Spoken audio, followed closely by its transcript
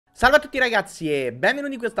Salve a tutti ragazzi e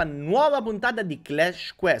benvenuti in questa nuova puntata di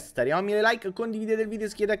Clash Quest. Arriviamo a 1000 like, condividete il video,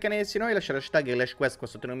 iscrivetevi al canale se no, lasciate l'hashtag Clash Quest qua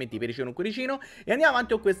sotto nei commenti per ricevere un cuoricino. E andiamo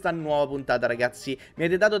avanti con questa nuova puntata ragazzi. Mi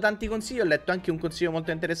avete dato tanti consigli, ho letto anche un consiglio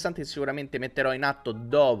molto interessante che sicuramente metterò in atto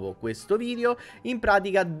dopo questo video. In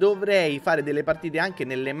pratica dovrei fare delle partite anche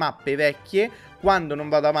nelle mappe vecchie quando non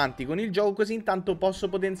vado avanti con il gioco, così intanto posso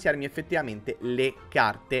potenziarmi effettivamente le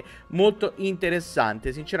carte. Molto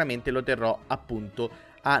interessante, sinceramente lo terrò appunto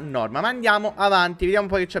a norma. Ma andiamo avanti, vediamo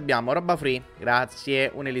un po' che ci abbiamo. Roba free,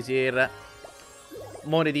 grazie. Un elisir,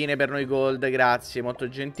 monetine per noi gold, grazie, molto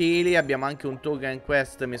gentili. Abbiamo anche un token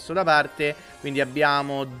quest messo da parte, quindi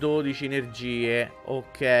abbiamo 12 energie.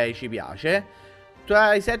 Ok, ci piace. Tu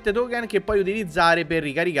hai 7 token che puoi utilizzare per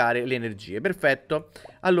ricaricare le energie. Perfetto.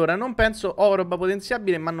 Allora, non penso... Ho roba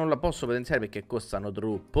potenziabile, ma non la posso potenziare perché costano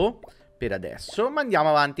troppo per adesso. Ma andiamo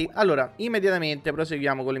avanti. Allora, immediatamente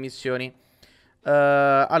proseguiamo con le missioni.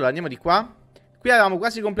 Allora, andiamo di qua. Qui avevamo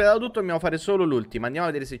quasi completato tutto, dobbiamo fare solo l'ultima. Andiamo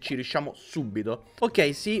a vedere se ci riusciamo subito.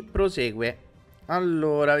 Ok, si prosegue.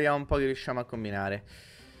 Allora, vediamo un po' che riusciamo a combinare.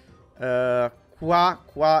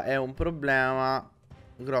 Qua è un problema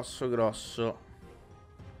grosso.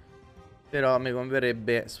 Però mi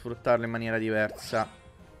converrebbe sfruttarlo in maniera diversa.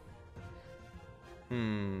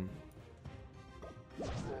 E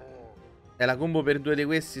la combo per due di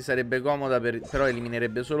questi sarebbe comoda, però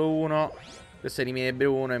eliminerebbe solo uno. Questo eliminerebbe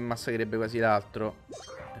uno e massacrerebbe quasi l'altro.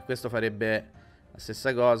 E questo farebbe la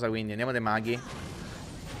stessa cosa, quindi andiamo dai maghi.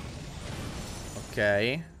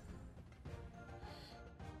 Ok.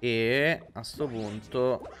 E a sto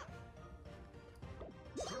punto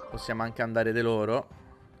possiamo anche andare da loro.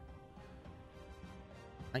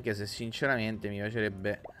 Anche se sinceramente mi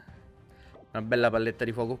piacerebbe una bella palletta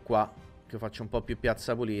di fuoco qua, che faccio un po' più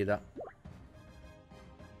piazza pulita,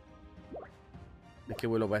 perché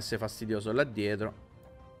quello può essere fastidioso là dietro.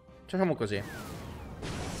 Facciamo così.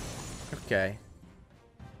 Ok. E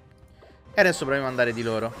adesso proviamo ad andare di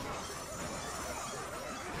loro.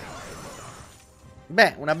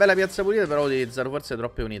 Beh, una bella piazza pulita, però ho utilizzato forse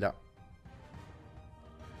troppe unità.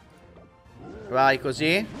 Vai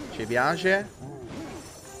così, ci piace.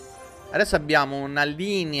 Adesso abbiamo una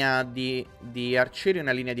linea di arcieri e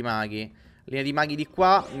una linea di maghi. La linea di maghi di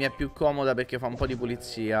qua mi è più comoda perché fa un po' di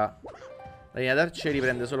pulizia. La linea d'arcieri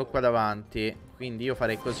prende solo qua davanti, quindi io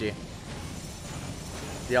farei così.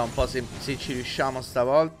 Vediamo un po' se ci riusciamo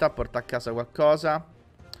stavolta a portare a casa qualcosa.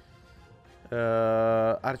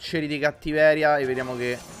 Arcieri di cattiveria e vediamo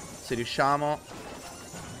che se riusciamo.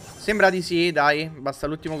 Sembra di sì, dai. Basta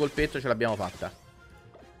l'ultimo colpetto, ce l'abbiamo fatta.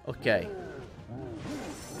 Ok.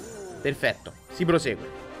 Perfetto, si prosegue.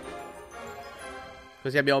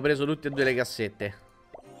 Così abbiamo preso tutte e due le cassette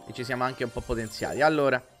e ci siamo anche un po' potenziati.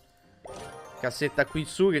 Allora, cassetta qui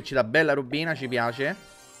su che ci dà bella robina, ci piace.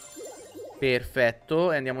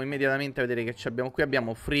 Perfetto. E andiamo immediatamente a vedere che ci abbiamo qui.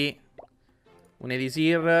 Abbiamo free, un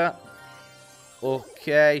elisir.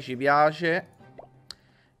 Ok, ci piace.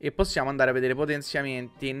 E possiamo andare a vedere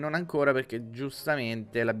potenziamenti. Non ancora perché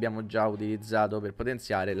giustamente l'abbiamo già utilizzato per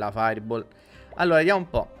potenziare la fireball. Allora, vediamo un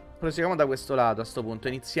po'. Proseguiamo da questo lato a sto punto.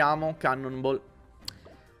 Iniziamo, cannonball.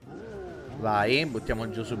 Vai, buttiamo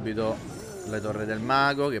giù subito le torre del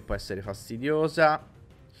mago, che può essere fastidiosa.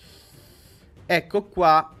 Ecco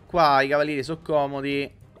qua. Qua i cavalieri sono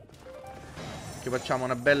comodi, che facciamo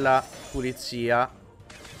una bella pulizia.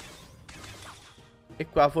 E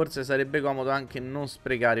qua forse sarebbe comodo anche non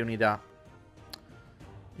sprecare unità.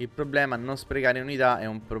 Il problema non sprecare unità è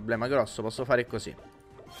un problema grosso. Posso fare così.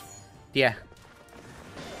 Tiè.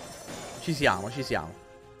 Ci siamo.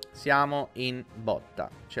 Siamo in botta.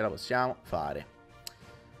 Ce la possiamo fare.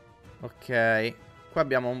 Ok. Qua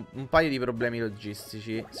abbiamo un paio di problemi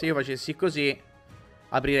logistici. Se io facessi così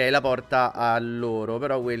aprirei la porta a loro,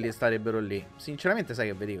 però quelli starebbero lì. Sinceramente sai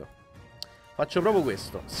che vi dico? Faccio proprio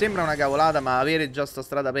questo. Sembra una cavolata, ma avere già sta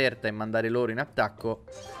strada aperta e mandare loro in attacco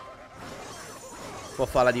può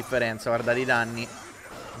fare la differenza. Guardate i danni.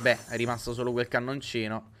 Beh, è rimasto solo quel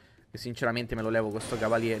cannoncino, che sinceramente me lo levo con sto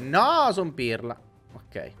cavaliere. No, son pirla.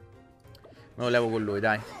 Ok. Me lo levo con lui,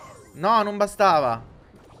 dai. No, non bastava.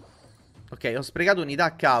 Ok, ho sprecato unità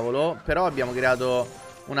a cavolo, però abbiamo creato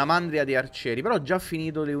una mandria di arcieri. Però ho già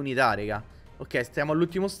finito le unità, raga. Ok, stiamo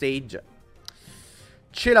all'ultimo stage.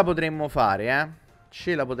 Ce la potremmo fare,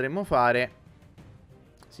 Ce la potremmo fare.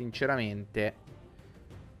 Sinceramente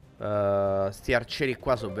sti arcieri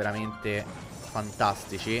qua sono veramente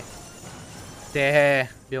fantastici.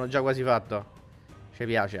 Abbiamo già quasi fatto. Ci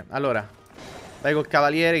piace. Allora, vai col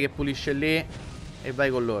cavaliere che pulisce lì e vai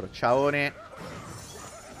con loro. Ciaone.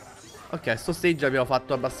 Ok, sto stage abbiamo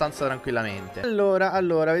fatto abbastanza tranquillamente. Allora,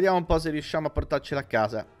 vediamo un po' se riusciamo a portarcela a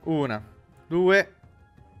casa. 1, 2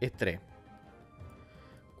 e 3.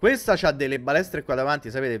 Questa c'ha delle balestre qua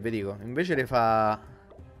davanti, sapete, vi dico. Invece le fa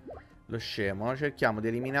lo scemo. Cerchiamo di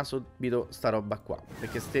eliminare subito sta roba qua.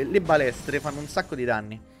 Perché le balestre fanno un sacco di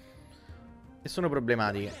danni e sono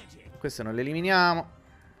problematiche. Queste non le eliminiamo.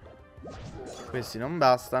 Questi non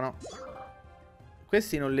bastano.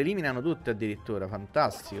 Questi non le eliminano tutte addirittura.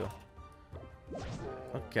 Fantastico.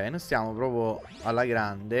 Ok, noi stiamo proprio alla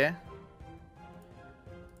grande.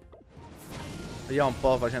 Vediamo un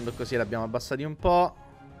po', facendo così l'abbiamo abbassati un po'.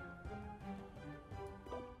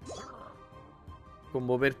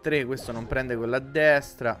 Combo per 3, questo non prende quella a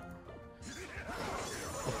destra.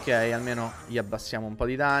 Ok, almeno gli abbassiamo un po'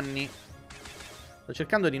 di danni. Sto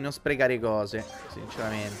cercando di non sprecare cose,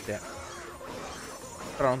 sinceramente.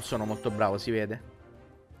 Però non sono molto bravo, si vede.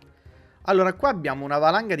 Allora, qua abbiamo una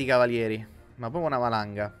valanga di cavalieri. Ma proprio una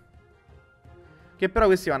valanga. Che però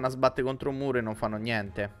questi vanno a sbattere contro un muro e non fanno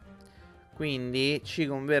niente. Quindi ci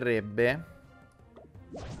converrebbe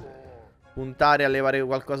puntare a levare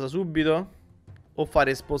qualcosa subito o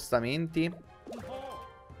fare spostamenti.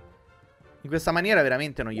 In questa maniera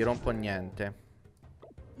veramente non gli rompo niente.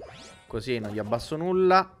 Così non gli abbasso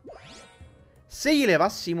nulla. Se gli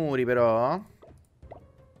levassi i muri però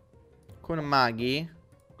con maghi,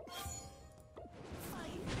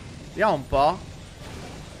 vediamo un po'.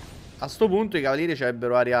 A sto punto i cavalieri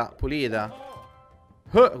c'avrebbero aria pulita.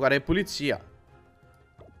 Guarda che pulizia.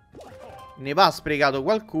 Ne va sprecato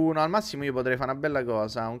qualcuno. Al massimo io potrei fare una bella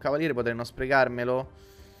cosa. Un cavaliere potrei non sprecarmelo.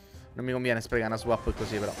 Non mi conviene sprecare una swap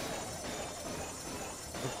così però.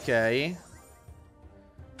 Ok.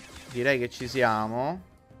 Direi che ci siamo.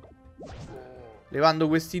 Levando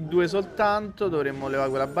questi due soltanto dovremmo levare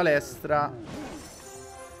quella balestra.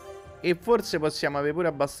 E forse possiamo avere pure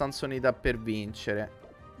abbastanza unità per vincere.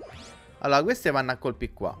 Allora, queste vanno a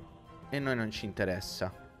colpi qua. E a noi non ci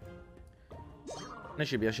interessa. A noi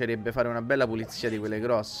ci piacerebbe fare una bella pulizia di quelle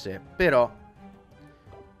grosse. Però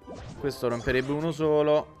questo romperebbe uno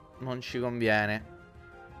solo. Non ci conviene.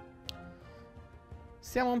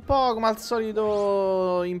 Stiamo un po' come al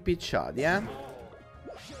solito impicciati,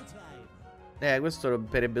 questo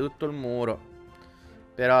romperebbe tutto il muro.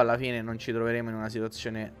 Però alla fine non ci troveremo in una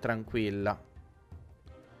situazione tranquilla.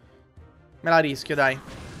 Me la rischio, dai.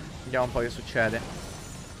 Vediamo un po' che succede.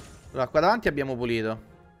 Allora, qua davanti abbiamo pulito.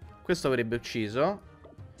 Questo avrebbe ucciso.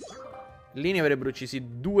 Linee avrebbero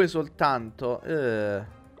uccisi due soltanto. Non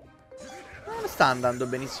sta andando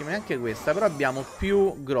benissimo neanche questa. Però abbiamo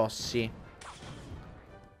più grossi.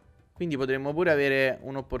 Quindi potremmo pure avere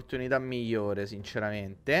un'opportunità migliore,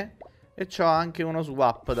 sinceramente. E c'ho anche uno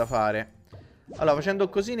swap da fare. Allora, facendo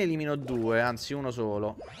così ne elimino due. Anzi, uno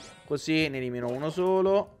solo. Così ne elimino uno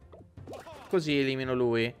solo. Così elimino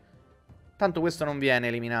lui. Tanto questo non viene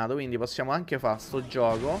eliminato, quindi possiamo anche fare sto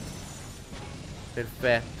gioco.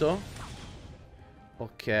 Perfetto.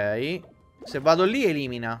 Ok. Se vado lì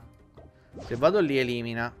elimina. Se vado lì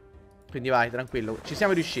elimina. Quindi vai, tranquillo. Ci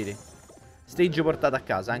siamo riusciti. Stage portato a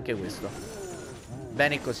casa, anche questo.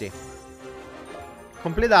 Bene così.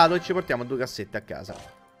 Completato e ci portiamo due cassette a casa.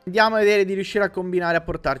 Andiamo a vedere di riuscire a combinare a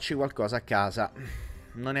portarci qualcosa a casa.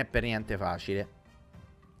 Non è per niente facile.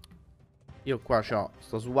 Io qua c'ho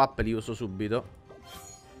sto swap, li uso subito.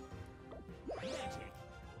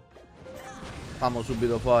 Facciamo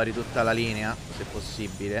subito fuori tutta la linea, se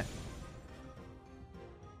possibile.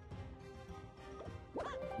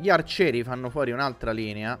 Gli arcieri fanno fuori un'altra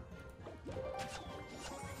linea.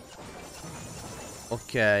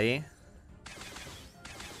 Ok. E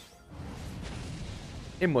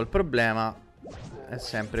mo' il problema è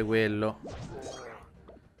sempre quello.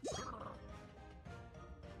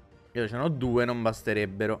 Io ce n'ho due, non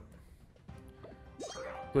basterebbero.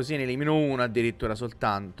 Così ne elimino uno addirittura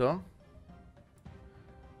soltanto.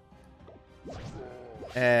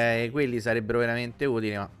 Quelli sarebbero veramente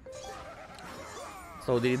utili, ma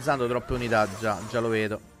sto utilizzando troppe unità già lo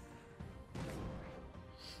vedo.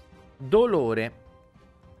 Dolore.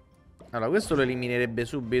 Allora, questo lo eliminerebbe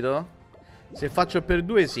subito. Se faccio per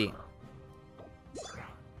due, sì.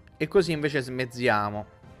 E così invece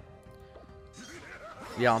smezziamo.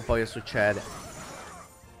 Vediamo un po' che succede.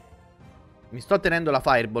 Mi sto tenendo la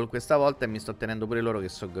fireball questa volta e mi sto tenendo pure loro che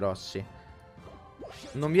sono grossi.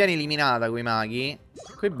 Non viene eliminata coi maghi.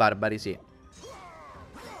 Coi barbari sì.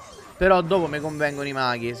 Però dopo mi convengono i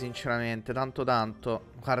maghi, sinceramente. Tanto.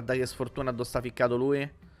 Guarda che sfortuna dove sta ficcato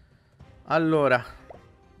lui. Allora,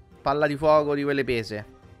 palla di fuoco di quelle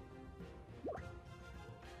pese.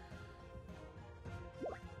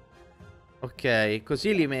 Ok, così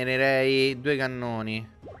eliminerei due cannoni.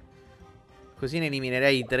 Così ne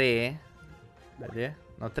eliminerei 3. Vedete?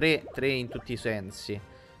 No, 3 in tutti i sensi.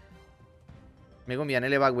 Mi conviene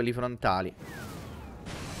levare quelli frontali.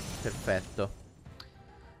 Perfetto.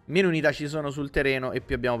 Meno unità ci sono sul terreno e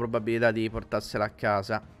più abbiamo probabilità di portarsela a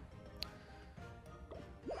casa.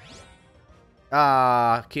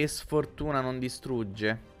 Ah, che sfortuna non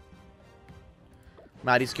distrugge.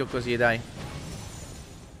 Ma rischio così, dai.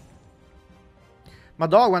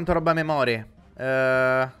 Madò, quanta roba memoria.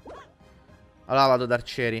 Allora vado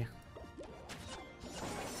d'arcieri.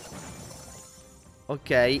 Ok,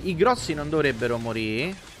 i grossi non dovrebbero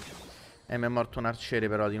morire. Mi è morto un arciere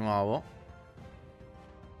però di nuovo.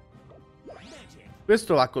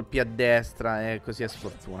 Questo va a colpire a destra, così è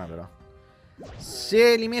sfortuna però.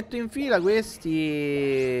 Se li metto in fila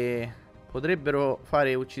questi potrebbero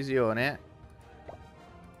fare uccisione.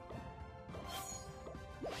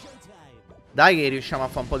 Dai che riusciamo a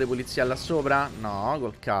fare un po' di pulizia là sopra. No,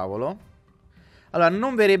 col cavolo. Allora,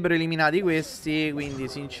 non verrebbero eliminati questi, quindi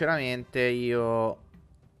sinceramente io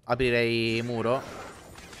aprirei muro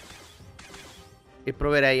e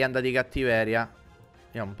proverei andare di cattiveria.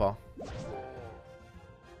 Vediamo un po'.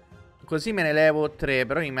 Così me ne levo 3,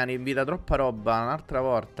 però rimane in vita troppa roba un'altra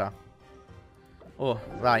volta. Oh,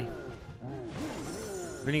 vai.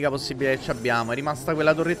 L'unica possibilità che abbiamo è rimasta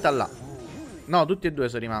quella torretta là. No, tutti e due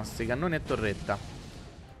sono rimasti, cannone e torretta.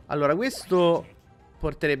 Allora, questo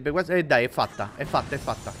porterebbe quasi... dai, è fatta, è fatta, è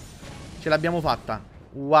fatta. Ce l'abbiamo fatta.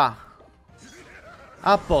 Wow.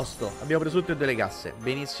 A posto, abbiamo preso tutte e due le casse.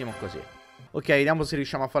 Benissimo così. Ok, vediamo se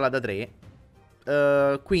riusciamo a farla da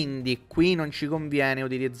 3. Quindi qui non ci conviene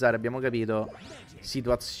utilizzare, abbiamo capito,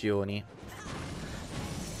 situazioni.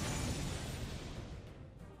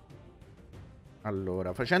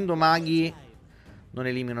 Allora, facendo maghi non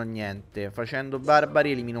elimino niente. Facendo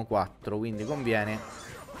barbari elimino 4. Quindi conviene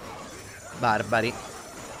barbari.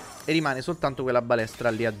 E rimane soltanto quella balestra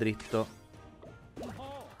lì a dritto.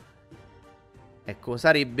 Ecco,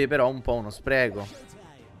 sarebbe però un po' uno spreco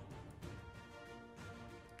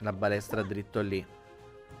la balestra dritto lì.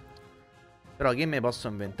 Però che me posso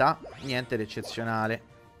inventare? Niente di eccezionale.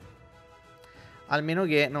 Almeno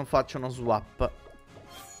che non faccio uno swap.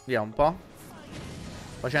 Vediamo un po'.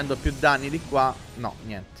 Facendo più danni di qua. No,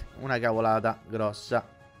 niente. Una cavolata grossa.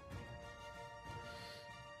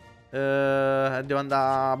 Devo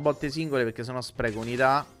andare a botte singole perché sennò spreco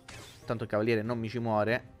unità. Tanto il cavaliere non mi ci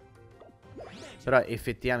muore. Però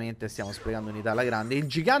effettivamente stiamo sprecando unità alla grande. Il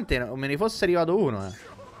gigante non me ne fosse arrivato uno,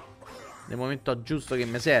 nel momento giusto che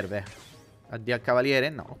mi serve. Addio al cavaliere?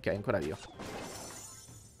 No, ok, ancora vivo.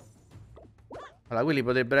 Allora, quelli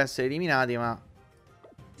potrebbero essere eliminati, ma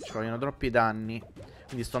ci vogliono troppi danni.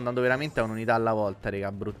 Quindi sto andando veramente a un'unità alla volta,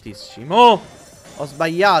 raga, bruttissimo. Ho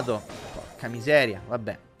sbagliato. Porca miseria,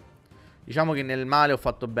 vabbè. Diciamo che nel male ho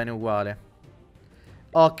fatto bene uguale.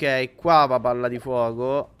 Ok, qua va palla di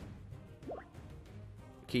fuoco.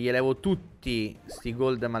 Che gli levo tutti sti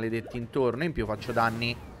gold maledetti intorno. In più faccio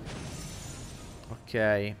danni.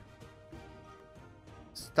 Ok.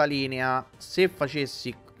 Sta linea, se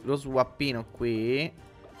facessi lo swappino qui.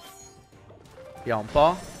 Vediamo un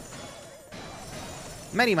po'.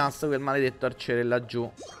 Mi è rimasto quel maledetto arciere laggiù,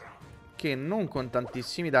 che non con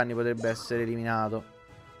tantissimi danni potrebbe essere eliminato.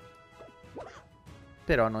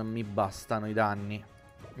 Però non mi bastano i danni.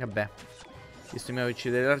 Vabbè, visto che mi vuoi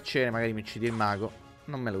uccidere l'arciere, magari mi uccidi il mago.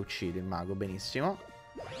 Non me lo uccidi il mago, benissimo.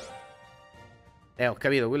 Ho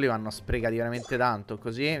capito, quelli vanno sprecati veramente tanto.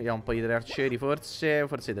 Così, vediamo un po' di 3 arcieri, forse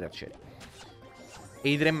i 3 arcieri. E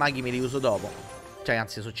i 3 maghi me li uso dopo. Cioè,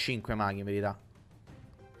 anzi, sono 5 maghi in verità.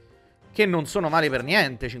 Che non sono male per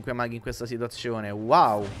niente 5 maghi in questa situazione.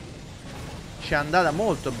 Wow. Ci è andata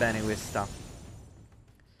molto bene questa.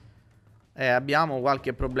 Abbiamo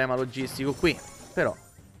qualche problema logistico qui. Però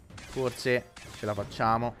forse ce la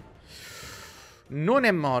facciamo. Non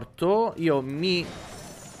è morto. Io mi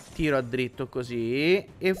tiro a dritto così.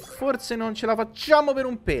 E forse non ce la facciamo per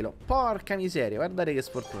un pelo. Porca miseria, guardate che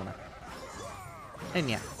sfortuna. E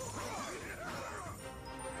niente.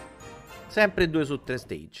 Sempre 2 su 3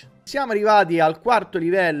 stage. Siamo arrivati al quarto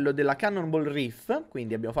livello della Cannonball REEF.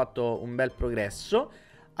 Quindi abbiamo fatto un bel progresso.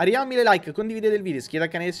 Arriviamo a 1000 like, condividete il video, iscrivetevi al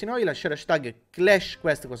canale se no, lasciare hashtag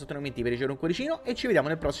ClashQuest con sotto nei commenti per ricevere un cuoricino. E ci vediamo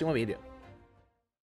nel prossimo video.